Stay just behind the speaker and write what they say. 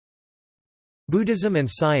Buddhism and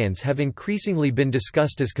science have increasingly been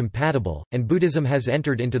discussed as compatible, and Buddhism has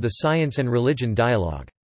entered into the science and religion dialogue.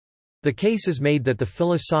 The case is made that the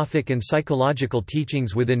philosophic and psychological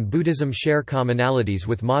teachings within Buddhism share commonalities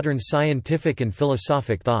with modern scientific and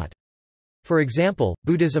philosophic thought. For example,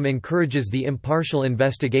 Buddhism encourages the impartial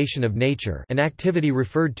investigation of nature, an activity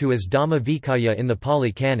referred to as Dhamma Vicaya in the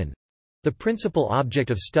Pali Canon, the principal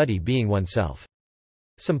object of study being oneself.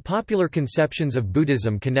 Some popular conceptions of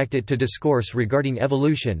Buddhism connect it to discourse regarding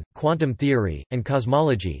evolution, quantum theory, and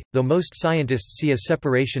cosmology, though most scientists see a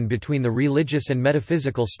separation between the religious and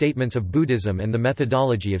metaphysical statements of Buddhism and the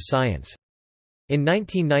methodology of science. In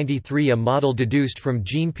 1993, a model deduced from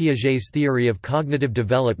Jean Piaget's theory of cognitive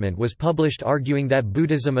development was published arguing that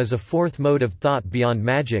Buddhism is a fourth mode of thought beyond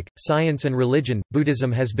magic, science and religion.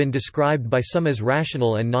 Buddhism has been described by some as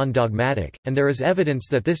rational and non-dogmatic, and there is evidence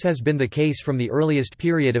that this has been the case from the earliest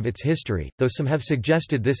period of its history, though some have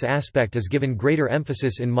suggested this aspect is given greater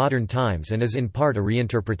emphasis in modern times and is in part a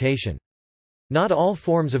reinterpretation. Not all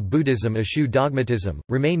forms of Buddhism eschew dogmatism,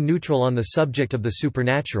 remain neutral on the subject of the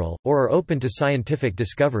supernatural, or are open to scientific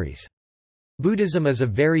discoveries. Buddhism is a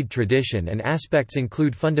varied tradition and aspects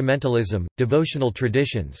include fundamentalism, devotional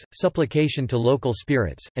traditions, supplication to local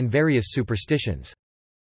spirits, and various superstitions.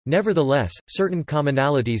 Nevertheless, certain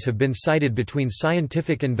commonalities have been cited between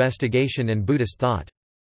scientific investigation and Buddhist thought.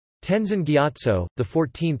 Tenzin Gyatso, the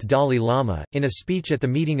 14th Dalai Lama, in a speech at the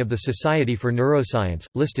meeting of the Society for Neuroscience,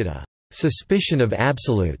 listed a suspicion of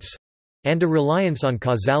absolutes, and a reliance on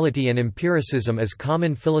causality and empiricism as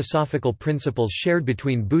common philosophical principles shared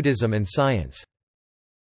between Buddhism and science.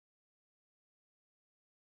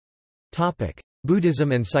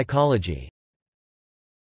 Buddhism and psychology.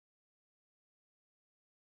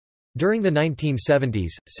 During the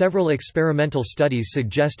 1970s, several experimental studies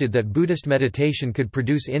suggested that Buddhist meditation could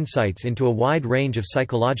produce insights into a wide range of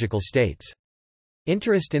psychological states.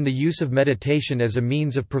 Interest in the use of meditation as a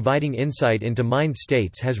means of providing insight into mind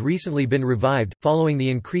states has recently been revived, following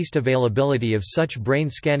the increased availability of such brain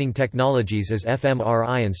scanning technologies as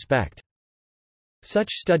fMRI and SPECT.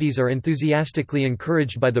 Such studies are enthusiastically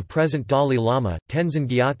encouraged by the present Dalai Lama, Tenzin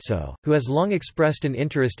Gyatso, who has long expressed an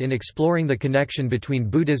interest in exploring the connection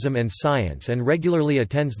between Buddhism and science and regularly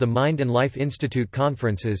attends the Mind and Life Institute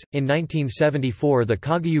conferences. In 1974, the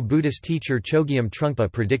Kagyu Buddhist teacher Chogyam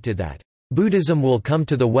Trungpa predicted that Buddhism will come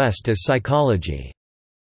to the West as psychology.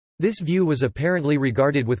 This view was apparently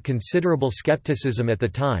regarded with considerable skepticism at the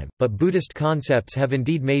time, but Buddhist concepts have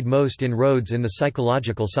indeed made most inroads in the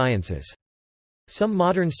psychological sciences. Some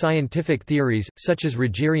modern scientific theories, such as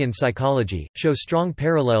Rogerian psychology, show strong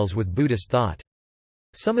parallels with Buddhist thought.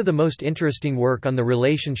 Some of the most interesting work on the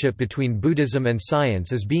relationship between Buddhism and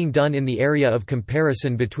science is being done in the area of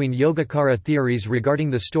comparison between Yogacara theories regarding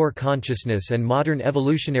the store consciousness and modern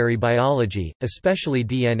evolutionary biology, especially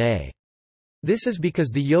DNA. This is because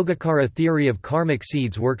the Yogacara theory of karmic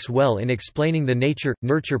seeds works well in explaining the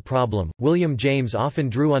nature-nurture problem. William James often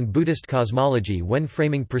drew on Buddhist cosmology when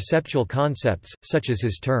framing perceptual concepts, such as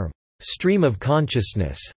his term, stream of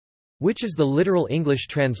consciousness, which is the literal English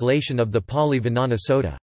translation of the Pali Vijnana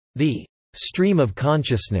Sutta. The stream of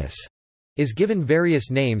consciousness is given various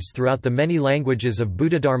names throughout the many languages of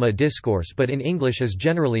Buddhadharma discourse, but in English is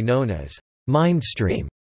generally known as mind stream.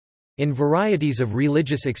 In varieties of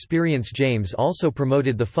religious experience, James also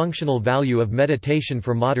promoted the functional value of meditation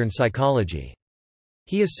for modern psychology.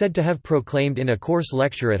 He is said to have proclaimed in a course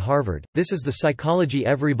lecture at Harvard, "This is the psychology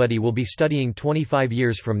everybody will be studying 25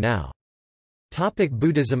 years from now."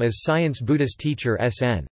 Buddhism as science. Buddhist teacher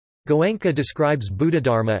S.N. Goenka describes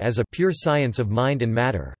Buddhadharma as a pure science of mind and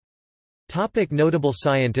matter. Notable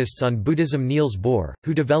scientists on Buddhism. Niels Bohr,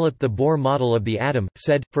 who developed the Bohr model of the atom,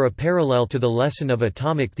 said, "For a parallel to the lesson of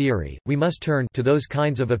atomic theory, we must turn to those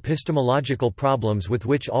kinds of epistemological problems with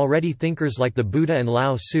which already thinkers like the Buddha and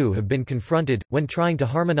Lao Tzu have been confronted, when trying to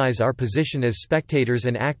harmonize our position as spectators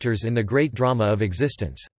and actors in the great drama of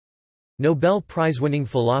existence." Nobel Prize-winning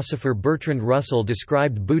philosopher Bertrand Russell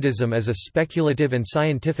described Buddhism as a speculative and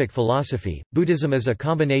scientific philosophy. Buddhism is a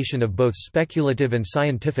combination of both speculative and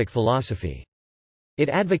scientific philosophy. It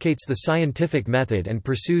advocates the scientific method and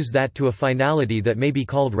pursues that to a finality that may be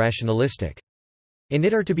called rationalistic. In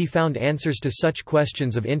it are to be found answers to such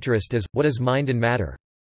questions of interest as, what is mind and matter?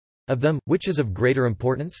 Of them, which is of greater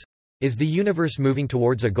importance? Is the universe moving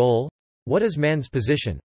towards a goal? What is man's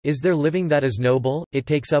position? Is there living that is noble? It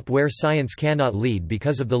takes up where science cannot lead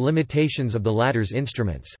because of the limitations of the latter's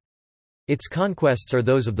instruments. Its conquests are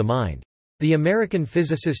those of the mind. The American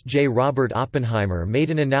physicist J. Robert Oppenheimer made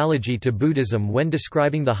an analogy to Buddhism when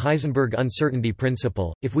describing the Heisenberg uncertainty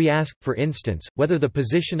principle. If we ask, for instance, whether the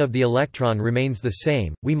position of the electron remains the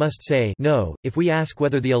same, we must say no. If we ask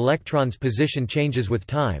whether the electron's position changes with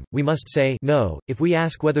time, we must say no. If we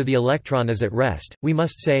ask whether the electron is at rest, we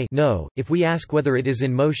must say no. If we ask whether it is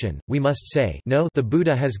in motion, we must say no. The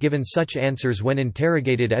Buddha has given such answers when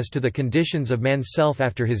interrogated as to the conditions of man's self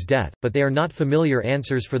after his death, but they are not familiar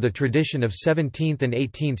answers for the tradition of 17th and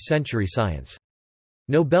 18th century science.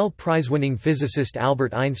 Nobel Prize-winning physicist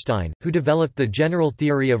Albert Einstein, who developed the general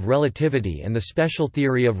theory of relativity and the special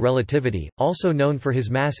theory of relativity, also known for his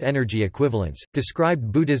mass-energy equivalence,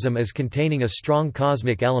 described Buddhism as containing a strong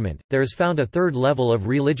cosmic element. There is found a third level of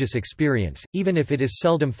religious experience, even if it is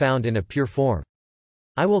seldom found in a pure form.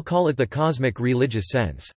 I will call it the cosmic religious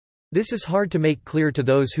sense. This is hard to make clear to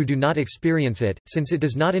those who do not experience it, since it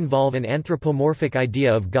does not involve an anthropomorphic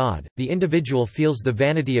idea of God. The individual feels the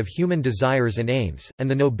vanity of human desires and aims, and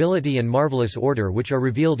the nobility and marvelous order which are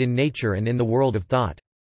revealed in nature and in the world of thought.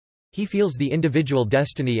 He feels the individual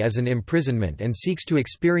destiny as an imprisonment and seeks to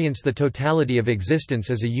experience the totality of existence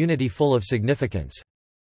as a unity full of significance.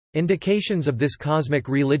 Indications of this cosmic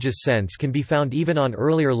religious sense can be found even on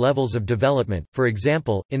earlier levels of development, for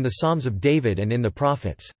example, in the Psalms of David and in the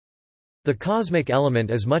prophets. The cosmic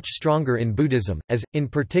element is much stronger in Buddhism, as, in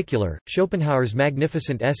particular, Schopenhauer's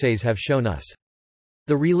magnificent essays have shown us.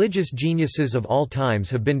 The religious geniuses of all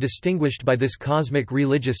times have been distinguished by this cosmic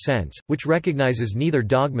religious sense, which recognizes neither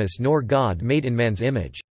dogmas nor God made in man's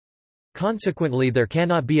image. Consequently, there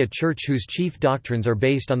cannot be a church whose chief doctrines are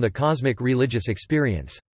based on the cosmic religious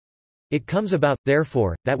experience. It comes about,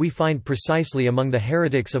 therefore, that we find precisely among the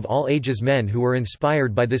heretics of all ages men who were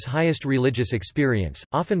inspired by this highest religious experience.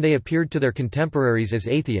 Often they appeared to their contemporaries as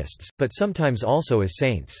atheists, but sometimes also as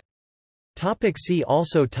saints. See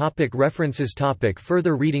also References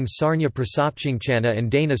Further reading Sarnya Prasopchingchana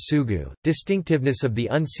and Dana Sugu, Distinctiveness of the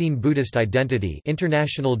Unseen Buddhist Identity,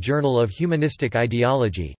 International Journal of Humanistic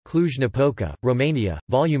Ideology, Cluj-Napoca, Romania,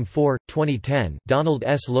 Volume 4, 2010, Donald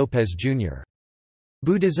S. Lopez, Jr.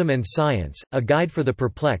 Buddhism and Science, A Guide for the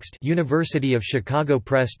Perplexed, University of Chicago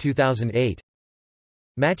Press 2008.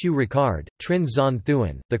 Matthew Ricard, Trinh Xuan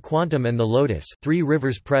Thuan, The Quantum and the Lotus, Three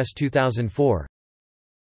Rivers Press 2004.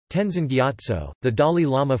 Tenzin Gyatso, The Dalai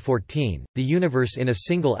Lama 14, The Universe in a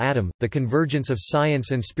Single Atom, The Convergence of Science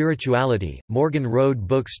and Spirituality, Morgan Road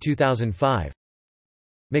Books 2005.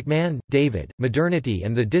 McMahon, David, Modernity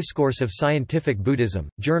and the Discourse of Scientific Buddhism,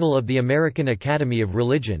 Journal of the American Academy of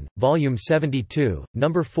Religion, Volume 72,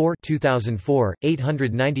 No. 4 2004,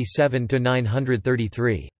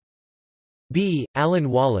 897–933. B. Alan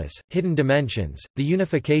Wallace, Hidden Dimensions, The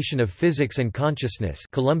Unification of Physics and Consciousness,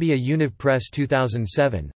 Columbia Univ Press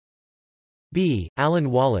 2007. B. Alan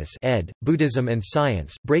Wallace, ed., Buddhism and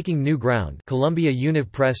Science, Breaking New Ground, Columbia Univ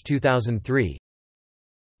Press 2003.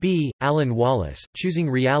 B. Alan Wallace, Choosing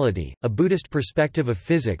Reality, A Buddhist Perspective of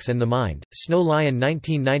Physics and the Mind, Snow Lion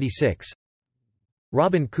 1996.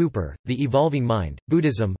 Robin Cooper, The Evolving Mind,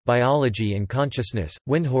 Buddhism, Biology and Consciousness,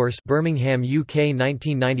 Windhorse, Birmingham, UK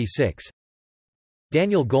 1996.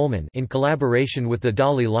 Daniel Goleman, in collaboration with the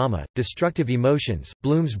Dalai Lama, Destructive Emotions,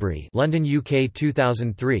 Bloomsbury, London, UK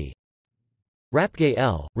 2003. Rapge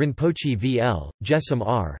L., Rinpoche V. L., Jesam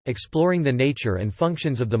R., Exploring the Nature and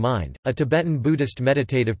Functions of the Mind, A Tibetan Buddhist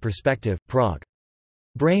Meditative Perspective, Prague.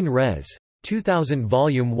 Brain Res. 2000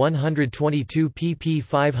 Volume 122 pp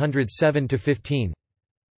 507–15.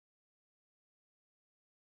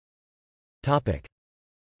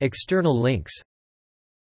 External links.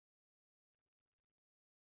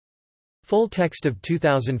 Full text of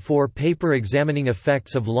 2004 paper examining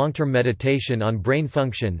effects of long-term meditation on brain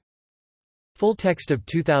function. Full text of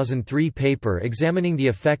 2003 paper examining the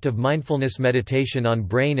effect of mindfulness meditation on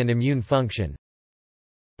brain and immune function.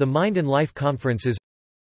 The Mind and Life Conferences.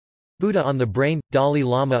 Buddha on the Brain, Dalai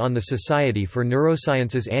Lama on the Society for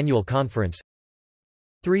Neurosciences Annual Conference.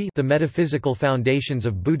 3. The Metaphysical Foundations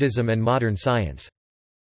of Buddhism and Modern Science.